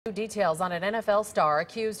New details on an NFL star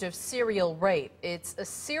accused of serial rape. It's a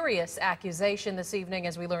serious accusation this evening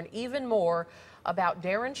as we learn even more about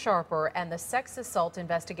Darren Sharper and the sex assault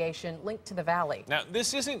investigation linked to the Valley. Now,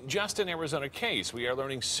 this isn't just an Arizona case. We are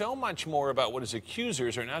learning so much more about what his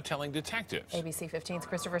accusers are now telling detectives. ABC 15's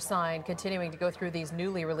Christopher Sine continuing to go through these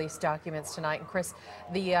newly released documents tonight. And Chris,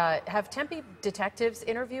 have Tempe detectives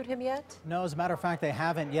interviewed him yet? No, as a matter of fact, they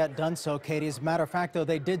haven't yet done so, Katie. As a matter of fact, though,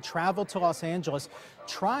 they did travel to Los Angeles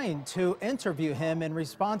trying to interview him in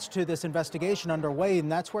response to this investigation underway,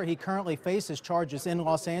 and that's where he currently faces charges in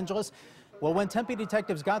Los Angeles. Well, when Tempe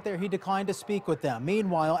detectives got there, he declined to speak with them.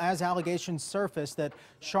 Meanwhile, as allegations surfaced that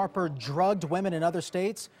Sharper drugged women in other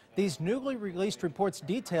states, these newly released reports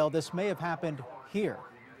detail this may have happened here.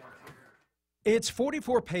 It's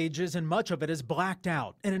 44 pages and much of it is blacked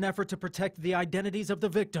out in an effort to protect the identities of the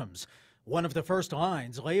victims. One of the first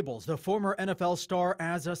lines labels the former NFL star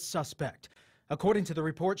as a suspect. According to the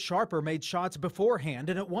report, Sharper made shots beforehand,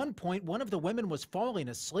 and at one point, one of the women was falling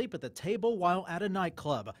asleep at the table while at a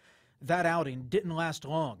nightclub. That outing didn't last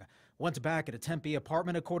long. Once back at a Tempe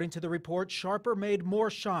apartment, according to the report, Sharper made more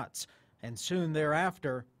shots, and soon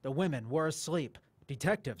thereafter, the women were asleep.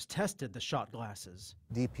 Detectives tested the shot glasses.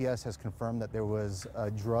 DPS has confirmed that there was a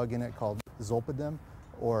drug in it called Zolpidem,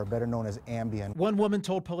 or better known as Ambien. One woman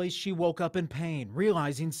told police she woke up in pain,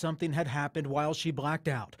 realizing something had happened while she blacked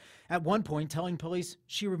out. At one point, telling police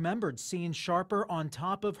she remembered seeing Sharper on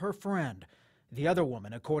top of her friend. The other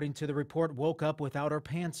woman, according to the report, woke up without her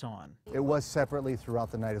pants on. It was separately throughout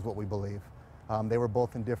the night is what we believe. They were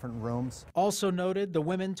both in different rooms. Also noted, the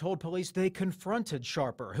women told police they confronted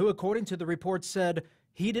Sharper, who, according to the report, said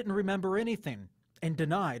he didn't remember anything and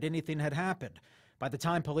denied anything had happened. By the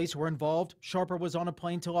time police were involved, Sharper was on a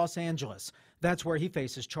plane to Los Angeles. That's where he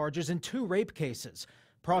faces charges in 2 rape cases.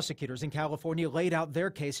 Prosecutors in California laid out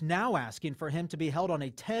their case, now asking for him to be held on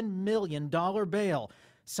a $10 million bail,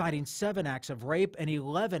 citing 7 acts of rape and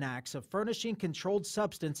 11 acts of furnishing controlled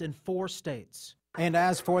substance in 4 states. And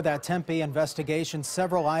as for that Tempe investigation,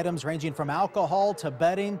 several items ranging from alcohol to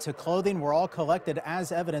bedding to clothing were all collected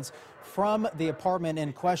as evidence from the apartment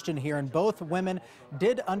in question here. And both women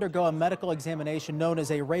did undergo a medical examination known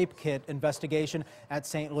as a rape kit investigation at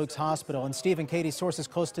St. Luke's Hospital. And Steve and Katie, sources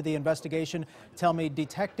close to the investigation tell me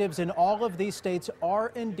detectives in all of these states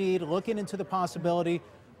are indeed looking into the possibility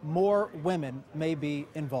more women may be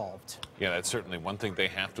involved. Yeah, that's certainly one thing they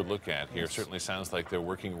have to look at here. Certainly sounds like they're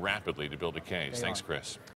working rapidly to build a case. Thanks, Chris.